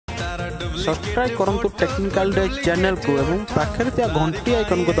Subscribe करंतु technical days channel को एवं पाखरे त्या घंटी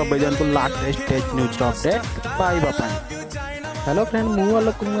आइकन को दबाई दियंतु लेटेस्ट टेक न्यूज अपडेट पाइबा पाई। हेलो फ्रेंड मु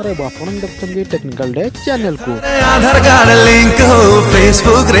वाला कुमार आपण देखछन टेक्निकल डेज चैनल को आधार कार्ड लिंक हो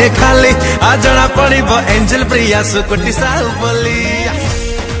फेसबुक रे खाली आ जणा पड़िबो एंजल प्रिया सुकोटी साहु बोली।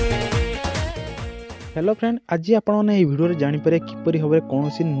 हेलो फ्रेंड आज आपने ये वीडियो जानी पारे किपरि भाव कौन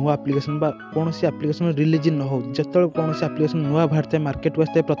सी नुआ एप्लिकेशन बा कौन सी एप्लिकेशन रिलीज न हो जतल कौन सी एप्लिकेशन नुआ बाहर मार्केट को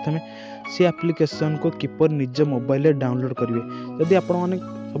आए प्रथम से एप्लिकेशन को किपर निज मोबाइल रे डाउनलोड करेंगे। जदि आपने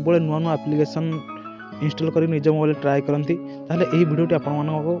सब नुआ नुआ एप्लिकेशन इंस्टॉल कर निज मोबाइल ट्राए करती ताहले एही वीडियोटी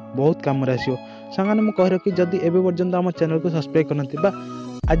आपको बहुत काम आसो। सांगाने मुझे कह रखी जदि एबे पर्यंत आम चैनल को सब्सक्राइब करते बा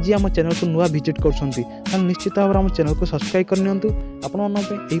आज आम चैनल को नुआ विजिट कर निश्चित भाव आम चैनल को सब्सक्राइब करनी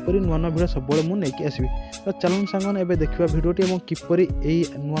आपरी नुआ नुआ वीडियो सब मुझे आसबि। तो चलन सांगन एबे देखिबा वीडियोटी एवं किपरि एई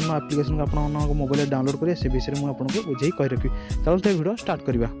नुआ नुआ एप्लिकेशन को आपन मोबाइल डाउनलोड करिए से विषय में आपको बुझे कहि रखी। चलन तो वीडियो स्टार्ट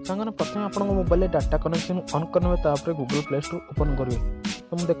करबा। सांगन प्रथम आपन मोबाइल डाटा कनेक्शन ऑन करने तापर गूगल प्ले स्टोर ओपन करिवे।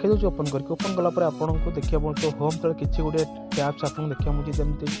 तो मुझे देखै दउछ ओपन करके ओपन कला पर आपको देखिया बोलतो होम तले किछि गुडे टैब्स आपन देखिया मुझे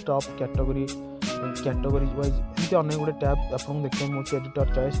जेमति टॉप कैटेगरी वाइज एमती अनेक गुडे टैब आपको देखिया मुझे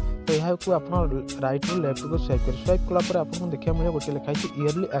एडिटर चॉइस। तो यह को आपन राइट रु लेफ्ट को स्वाइप कला पर आपको देखिया मुझे गोटे लिखा है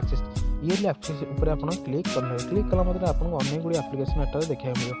इयरली एक्सेस ऊपर आप क्लिक करना क्लिक कला मतलब आपको अनेक गुड़ी एप्लिकेशन एटा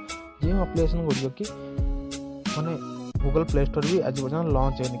देखा मिले जो एप्लिकेशन गुड़िक कि माने गूगल प्ले स्टोर भी आज पर्यटन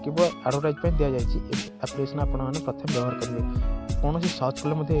लॉन्च है केवल एडवर्टाइज दिया जाए एप्लिकेशन आपने प्रथम व्यवहार करेंगे कौन सी सर्च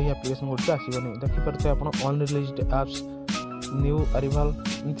कले एप्लिकेशन गुड़िक आसबनी देखिपे आप अनरिलीज्ड एप्स न्यू अरिवाल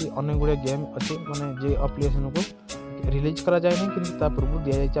एमती अनेक गुड़े गेम अच्छे माने जे एप्लिकेशन को रिलीज करा जाए नहीं कि पूर्व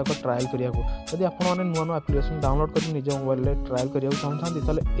दि जाए ट्रायल करने को। जदि आपने नुआ नुआ एप्लिकेशन डाउनलोड कर निज मोबाइल ट्रायल करने चाहते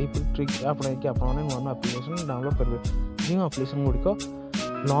ताले ट्रिक आपने नुआ नुआ एप्लिकेशन डाउनलोड करेंगे जो एप्लिकेशन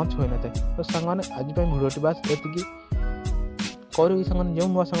गुड़िक लॉन्च हो न था। तो सांगने आज भिडियोटी बास एति कर सांगने जो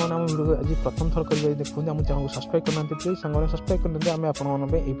नुआ सांगने आम वीडियो आज प्रथम थर कर देखते आम चैनल को सब्सक्राइब करना प्लीज सांगने सब्सक्राइब करते आम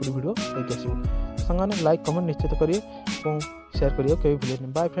आपड़ी वीडियो लेके आसबू। सांगने लाइक कमेंट निश्चित करिए और शेयर करिए कभी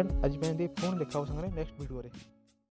भूलें। बाय फ्रेंड आज पुणी देखा सांगने नेक्स्ट वीडियो।